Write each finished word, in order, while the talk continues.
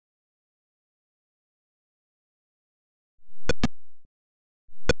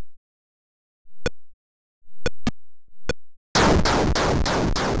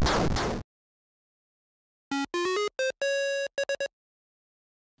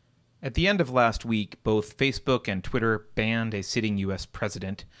At the end of last week, both Facebook and Twitter banned a sitting U.S.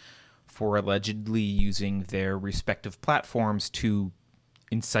 president for allegedly using their respective platforms to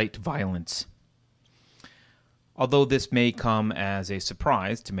incite violence. Although this may come as a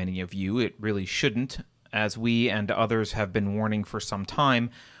surprise to many of you, it really shouldn't, as we and others have been warning for some time.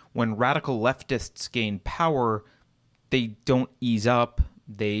 When radical leftists gain power, they don't ease up,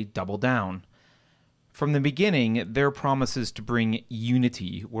 they double down. From the beginning, their promises to bring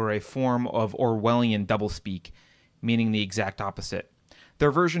unity were a form of Orwellian doublespeak, meaning the exact opposite.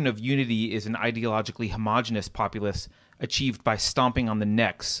 Their version of unity is an ideologically homogenous populace achieved by stomping on the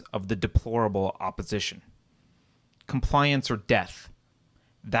necks of the deplorable opposition. Compliance or death.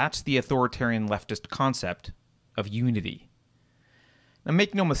 That's the authoritarian leftist concept of unity. Now,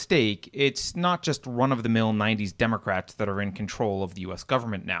 make no mistake, it's not just run-of-the-mill 90s Democrats that are in control of the U.S.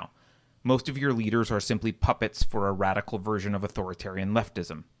 government now. Most of your leaders are simply puppets for a radical version of authoritarian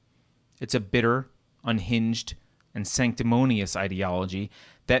leftism. It's a bitter, unhinged, and sanctimonious ideology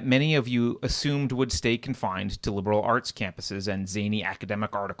that many of you assumed would stay confined to liberal arts campuses and zany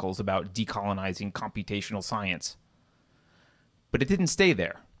academic articles about decolonizing computational science. But it didn't stay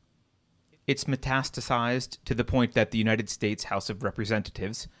there. It's metastasized to the point that the United States House of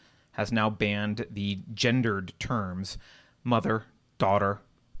Representatives has now banned the gendered terms mother, daughter,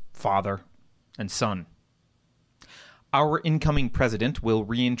 father, and son. Our incoming president will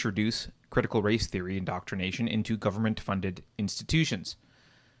reintroduce critical race theory indoctrination into government-funded institutions.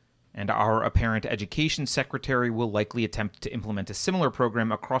 And our apparent education secretary will likely attempt to implement a similar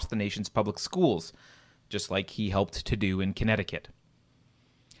program across the nation's public schools, just like he helped to do in Connecticut.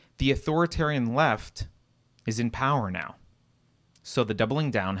 The authoritarian left is in power now, so the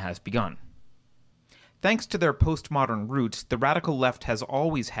doubling down has begun. Thanks to their postmodern roots, the radical left has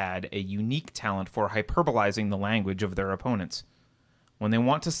always had a unique talent for hyperbolizing the language of their opponents. When they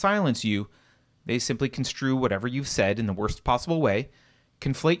want to silence you, they simply construe whatever you've said in the worst possible way,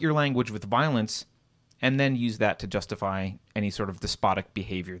 conflate your language with violence, and then use that to justify any sort of despotic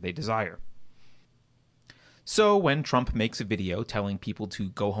behavior they desire. So when Trump makes a video telling people to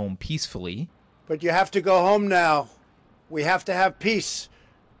go home peacefully, but you have to go home now. We have to have peace.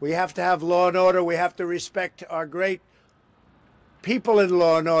 We have to have law and order. We have to respect our great people in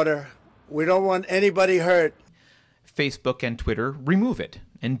law and order. We don't want anybody hurt. Facebook and Twitter remove it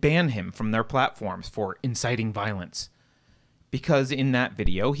and ban him from their platforms for inciting violence. Because in that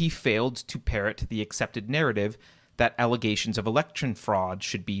video, he failed to parrot the accepted narrative that allegations of election fraud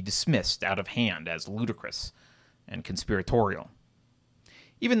should be dismissed out of hand as ludicrous and conspiratorial.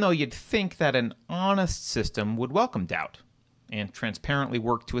 Even though you'd think that an honest system would welcome doubt and transparently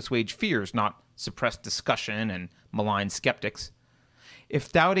work to assuage fears, not suppress discussion and malign skeptics.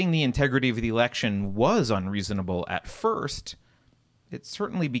 If doubting the integrity of the election was unreasonable at first, it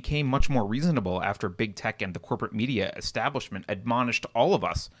certainly became much more reasonable after big tech and the corporate media establishment admonished all of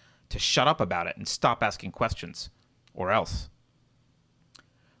us to shut up about it and stop asking questions, or else.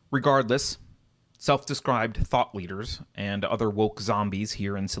 Regardless, self-described thought leaders and other woke zombies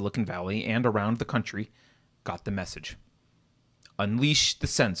here in Silicon Valley and around the country got the message. Unleash the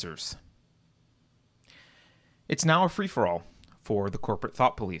censors. It's now a free-for-all for the corporate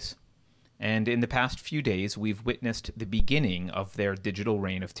thought police, and in the past few days we've witnessed the beginning of their digital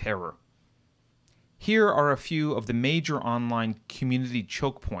reign of terror. Here are a few of the major online community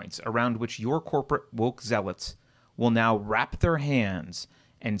choke points around which your corporate woke zealots will now wrap their hands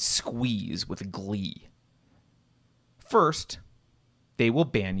and squeeze with glee. First, they will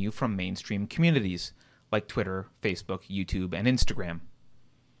ban you from mainstream communities like Twitter, Facebook, YouTube, and Instagram.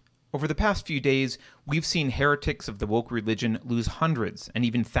 Over the past few days, we've seen heretics of the woke religion lose hundreds and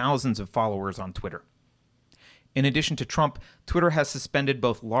even thousands of followers on Twitter. In addition to Trump, Twitter has suspended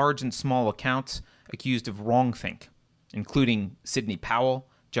both large and small accounts accused of wrongthink, including Sidney Powell,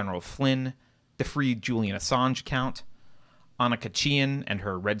 General Flynn, the Free Julian Assange account, Anna Khachiyan and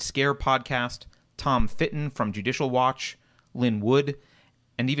her Red Scare podcast, Tom Fitton from Judicial Watch, Lynn Wood,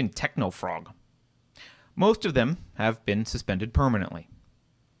 and even Technofrog. Most of them have been suspended permanently.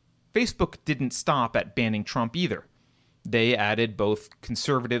 Facebook didn't stop at banning Trump either. They added both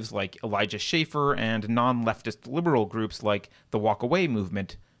conservatives like Elijah Schaffer and non-leftist liberal groups like the Walk Away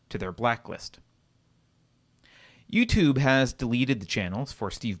movement to their blacklist. YouTube has deleted the channels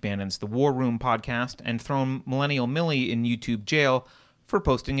for Steve Bannon's The War Room podcast and thrown Millennial Millie in YouTube jail for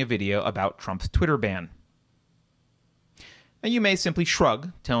posting a video about Trump's Twitter ban. Now, you may simply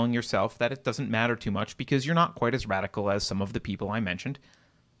shrug, telling yourself that it doesn't matter too much because you're not quite as radical as some of the people I mentioned,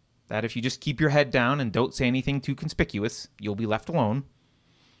 that if you just keep your head down and don't say anything too conspicuous, you'll be left alone.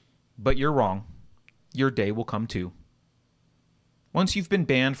 But you're wrong. Your day will come too. Once you've been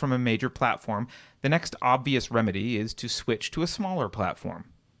banned from a major platform, the next obvious remedy is to switch to a smaller platform,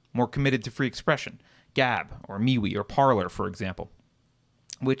 more committed to free expression, Gab or MeWe or Parler, for example.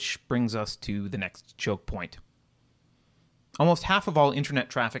 Which brings us to the next choke point. Almost half of all internet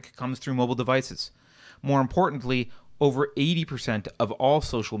traffic comes through mobile devices. More importantly, over 80% of all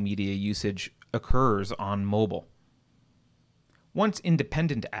social media usage occurs on mobile. Once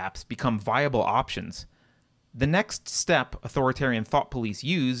independent apps become viable options, the next step authoritarian thought police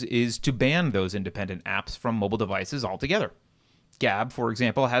use is to ban those independent apps from mobile devices altogether. Gab, for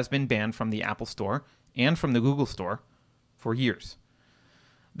example, has been banned from the Apple Store and from the Google Store for years.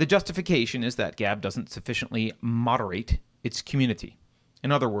 The justification is that Gab doesn't sufficiently moderate its community.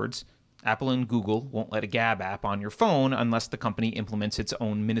 In other words, Apple and Google won't let a Gab app on your phone unless the company implements its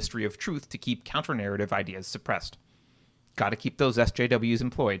own Ministry of Truth to keep counter-narrative ideas suppressed. Gotta keep those SJWs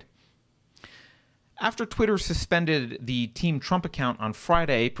employed. After Twitter suspended the Team Trump account on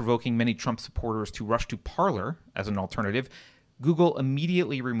Friday, provoking many Trump supporters to rush to Parler as an alternative, Google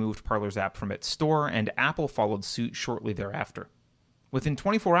immediately removed Parler's app from its store, and Apple followed suit shortly thereafter. Within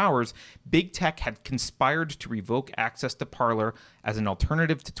 24 hours, Big Tech had conspired to revoke access to Parler as an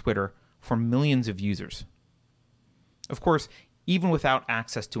alternative to Twitter for millions of users. Of course, even without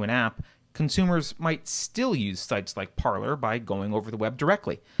access to an app, consumers might still use sites like Parler by going over the web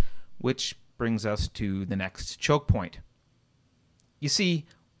directly, which brings us to the next choke point. You see,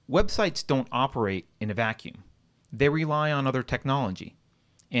 websites don't operate in a vacuum. They rely on other technology,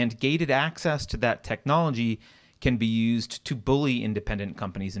 and gated access to that technology can be used to bully independent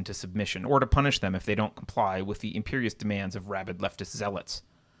companies into submission or to punish them if they don't comply with the imperious demands of rabid leftist zealots.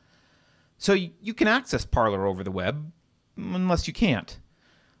 So you can access Parler over the web, unless you can't.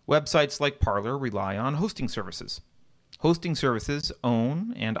 Websites like Parler rely on hosting services. Hosting services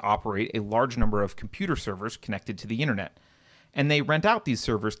own and operate a large number of computer servers connected to the internet, and they rent out these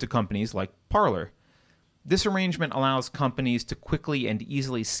servers to companies like Parler. This arrangement allows companies to quickly and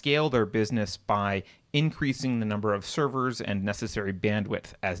easily scale their business by increasing the number of servers and necessary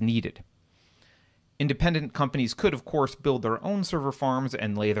bandwidth as needed. Independent companies could, of course, build their own server farms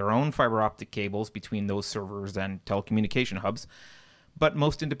and lay their own fiber optic cables between those servers and telecommunication hubs, but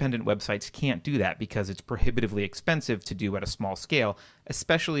most independent websites can't do that because it's prohibitively expensive to do at a small scale,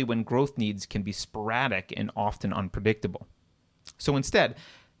 especially when growth needs can be sporadic and often unpredictable. So instead,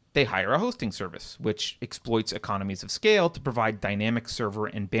 they hire a hosting service, which exploits economies of scale to provide dynamic server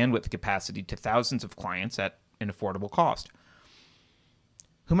and bandwidth capacity to thousands of clients at an affordable cost.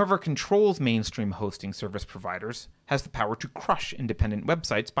 Whomever controls mainstream hosting service providers has the power to crush independent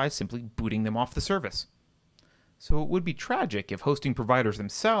websites by simply booting them off the service. So it would be tragic if hosting providers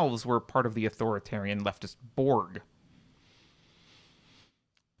themselves were part of the authoritarian leftist Borg.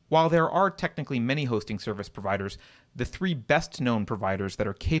 While there are technically many hosting service providers, the three best-known providers that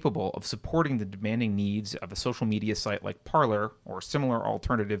are capable of supporting the demanding needs of a social media site like Parler or similar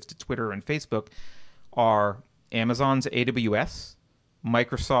alternatives to Twitter and Facebook are Amazon's AWS,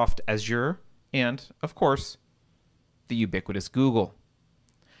 Microsoft Azure, and, of course, the ubiquitous Google.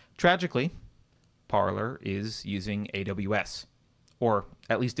 Tragically, Parler is using AWS, or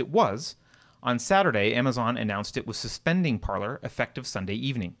at least it was. On Saturday, Amazon announced it was suspending Parler effective Sunday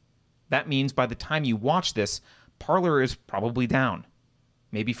evening. That means by the time you watch this, Parler is probably down.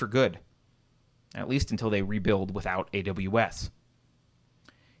 Maybe for good. At least until they rebuild without AWS.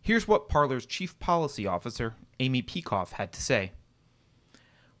 Here's what Parler's Chief Policy Officer, Amy Peikoff, had to say.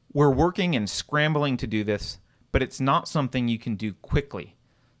 We're working and scrambling to do this, but it's not something you can do quickly.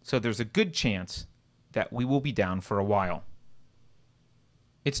 So there's a good chance that we will be down for a while.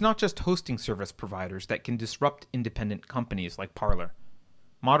 It's not just hosting service providers that can disrupt independent companies like Parler.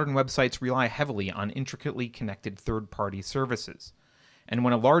 Modern websites rely heavily on intricately connected third-party services. And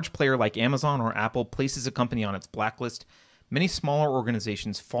when a large player like Amazon or Apple places a company on its blacklist, many smaller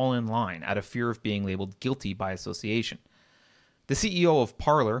organizations fall in line out of fear of being labeled guilty by association. The CEO of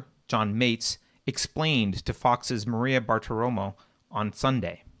Parler, John Mates, explained to Fox's Maria Bartiromo on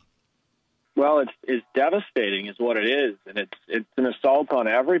Sunday. Well, it's devastating is what it is, and it's an assault on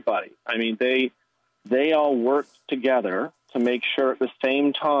everybody. I mean, they all worked together to make sure at the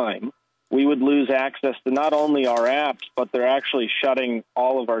same time we would lose access to not only our apps, but they're actually shutting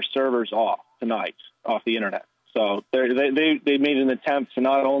all of our servers off tonight, off the internet. So they made an attempt to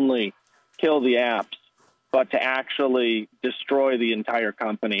not only kill the apps, but to actually destroy the entire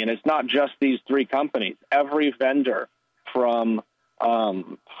company. And it's not just these three companies. Every vendor from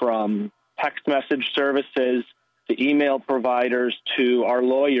text message services to email providers to our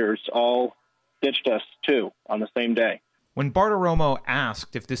lawyers all ditched us too on the same day. When Bartiromo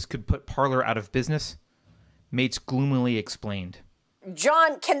asked if this could put Parler out of business, Mates gloomily explained,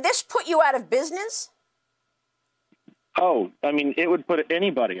 John, can this put you out of business? Oh, I mean, it would put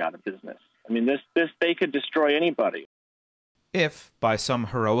anybody out of business. I mean, they could destroy anybody. If, by some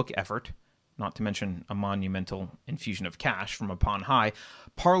heroic effort, not to mention a monumental infusion of cash from upon high,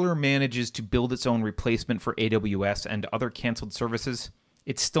 Parler manages to build its own replacement for AWS and other canceled services,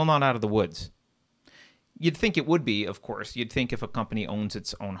 it's still not out of the woods. You'd think it would be, of course. You'd think if a company owns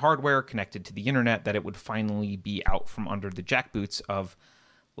its own hardware connected to the internet that it would finally be out from under the jackboots of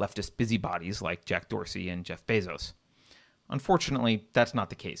leftist busybodies like Jack Dorsey and Jeff Bezos. Unfortunately, that's not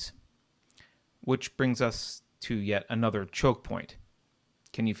the case. Which brings us to yet another choke point.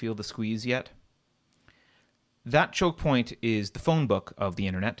 Can you feel the squeeze yet? That choke point is the phone book of the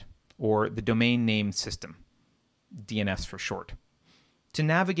internet, or the domain name system, DNS for short. To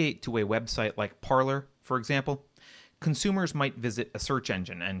navigate to a website like Parler, for example, consumers might visit a search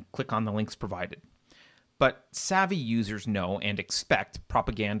engine and click on the links provided. But savvy users know and expect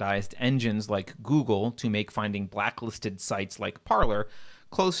propagandized engines like Google to make finding blacklisted sites like Parler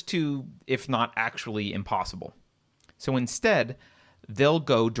close to, if not actually, impossible. So instead, they'll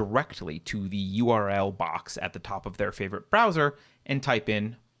go directly to the URL box at the top of their favorite browser and type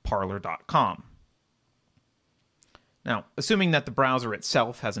in parler.com. Now, assuming that the browser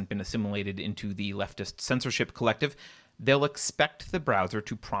itself hasn't been assimilated into the leftist censorship collective, they'll expect the browser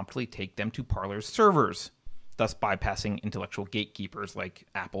to promptly take them to Parler's servers, thus bypassing intellectual gatekeepers like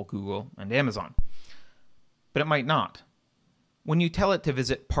Apple, Google, and Amazon. But it might not. When you tell it to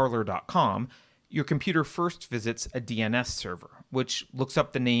visit parler.com, your computer first visits a DNS server, which looks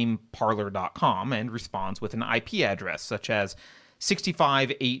up the name parler.com and responds with an IP address such as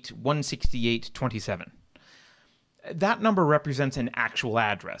 65.8.168.27. That number represents an actual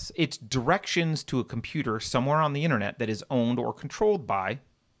address. It's directions to a computer somewhere on the internet that is owned or controlled by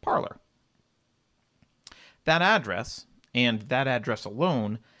Parler. That address, and that address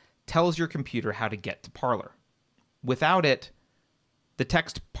alone, tells your computer how to get to Parler. Without it, the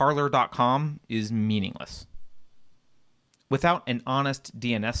text parler.com is meaningless. Without an honest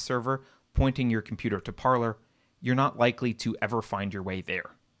DNS server pointing your computer to Parler, you're not likely to ever find your way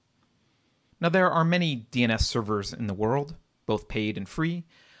there. Now, there are many DNS servers in the world, both paid and free.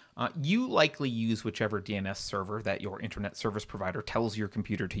 You likely use whichever DNS server that your internet service provider tells your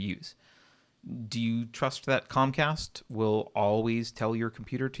computer to use. Do you trust that Comcast will always tell your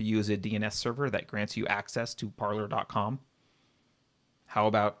computer to use a DNS server that grants you access to parler.com? How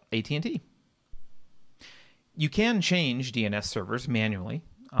about AT&T? You can change DNS servers manually.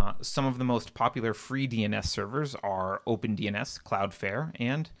 Some of the most popular free DNS servers are OpenDNS, Cloudflare,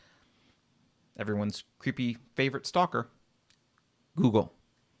 and everyone's creepy favorite stalker, Google.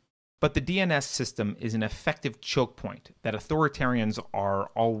 But the DNS system is an effective choke point that authoritarians are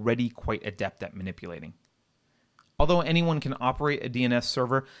already quite adept at manipulating. Although anyone can operate a DNS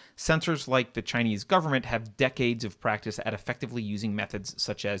server, censors like the Chinese government have decades of practice at effectively using methods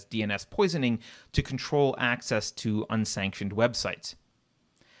such as DNS poisoning to control access to unsanctioned websites.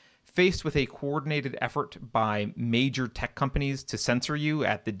 Faced with a coordinated effort by major tech companies to censor you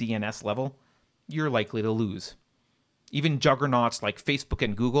at the DNS level, you're likely to lose. Even juggernauts like Facebook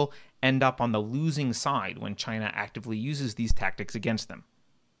and Google end up on the losing side when China actively uses these tactics against them.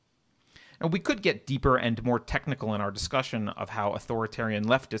 Now, we could get deeper and more technical in our discussion of how authoritarian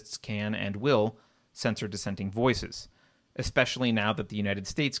leftists can and will censor dissenting voices, especially now that the United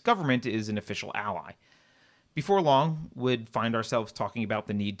States government is an official ally. Before long, we'd find ourselves talking about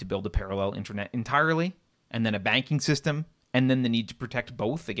the need to build a parallel internet entirely, and then a banking system, and then the need to protect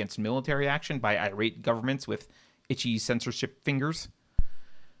both against military action by irate governments with itchy censorship fingers.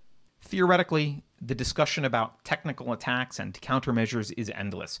 Theoretically, the discussion about technical attacks and countermeasures is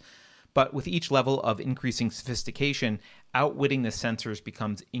endless, but with each level of increasing sophistication, outwitting the censors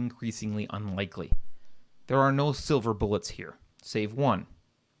becomes increasingly unlikely. There are no silver bullets here, save one: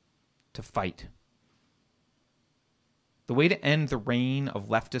 to fight. The way to end the reign of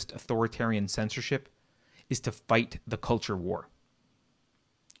leftist authoritarian censorship is to fight the culture war.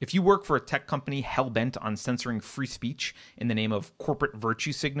 If you work for a tech company hell-bent on censoring free speech in the name of corporate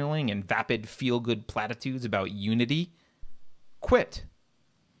virtue signaling and vapid feel-good platitudes about unity, quit.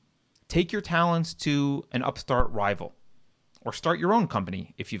 Take your talents to an upstart rival, or start your own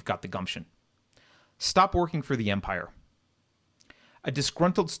company if you've got the gumption. Stop working for the empire. A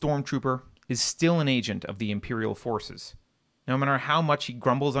disgruntled stormtrooper is still an agent of the imperial forces, no matter how much he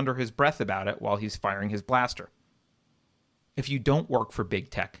grumbles under his breath about it while he's firing his blaster. If you don't work for big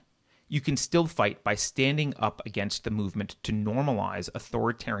tech, you can still fight by standing up against the movement to normalize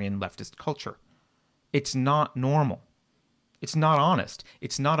authoritarian leftist culture. It's not normal. It's not honest.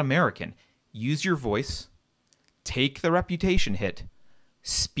 It's not American. Use your voice, take the reputation hit,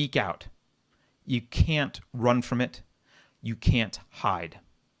 Speak out. You can't run from it. You can't hide.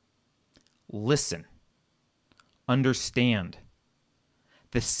 Listen. Understand.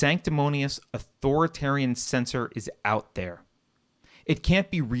 The sanctimonious authoritarian censor is out there. It can't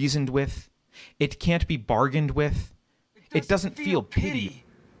be reasoned with. It can't be bargained with. It doesn't feel pity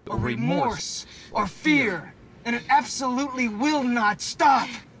or remorse or fear. And it absolutely will not stop.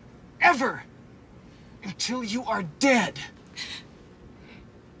 Ever. Until you are dead.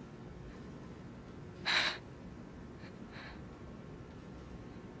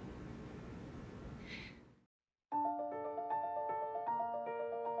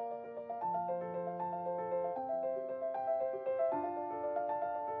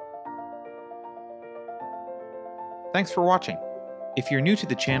 Thanks for watching. If you're new to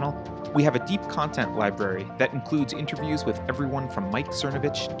the channel, we have a deep content library that includes interviews with everyone from Mike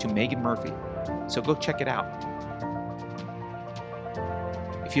Cernovich to Megan Murphy, so go check it out.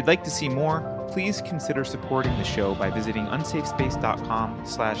 If you'd like to see more, please consider supporting the show by visiting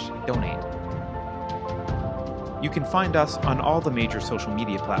unsafespace.com/donate. You can find us on all the major social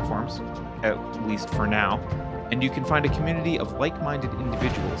media platforms, at least for now, and you can find a community of like-minded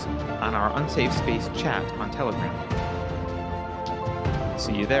individuals on our Unsafe Space chat on Telegram.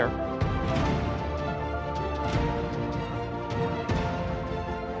 See you there.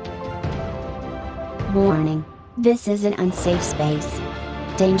 Warning. This is an unsafe space.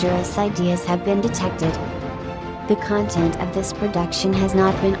 Dangerous ideas have been detected. The content of this production has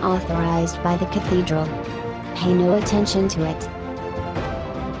not been authorized by the Cathedral. Pay no attention to it.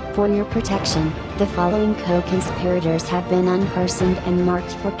 For your protection, the following co-conspirators have been unpersoned and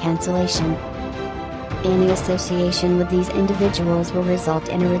marked for cancellation. Any association with these individuals will result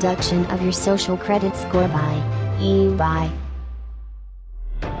in a reduction of your social credit score by EY.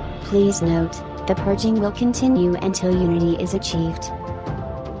 Please note, the purging will continue until unity is achieved.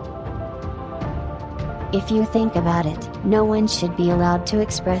 If you think about it, no one should be allowed to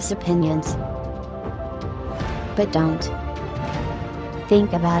express opinions. But don't.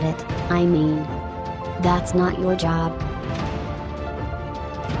 Think about it, I mean. That's not your job.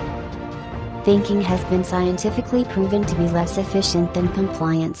 Thinking has been scientifically proven to be less efficient than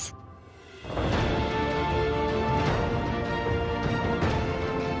compliance.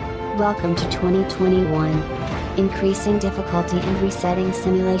 Welcome to 2021. Increasing difficulty and resetting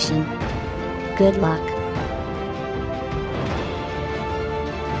simulation. Good luck.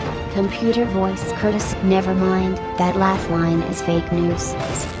 Computer voice Curtis. Never mind, that last line is fake news.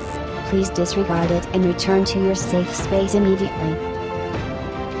 Please disregard it and return to your safe space immediately.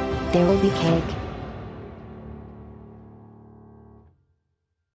 There will be cake.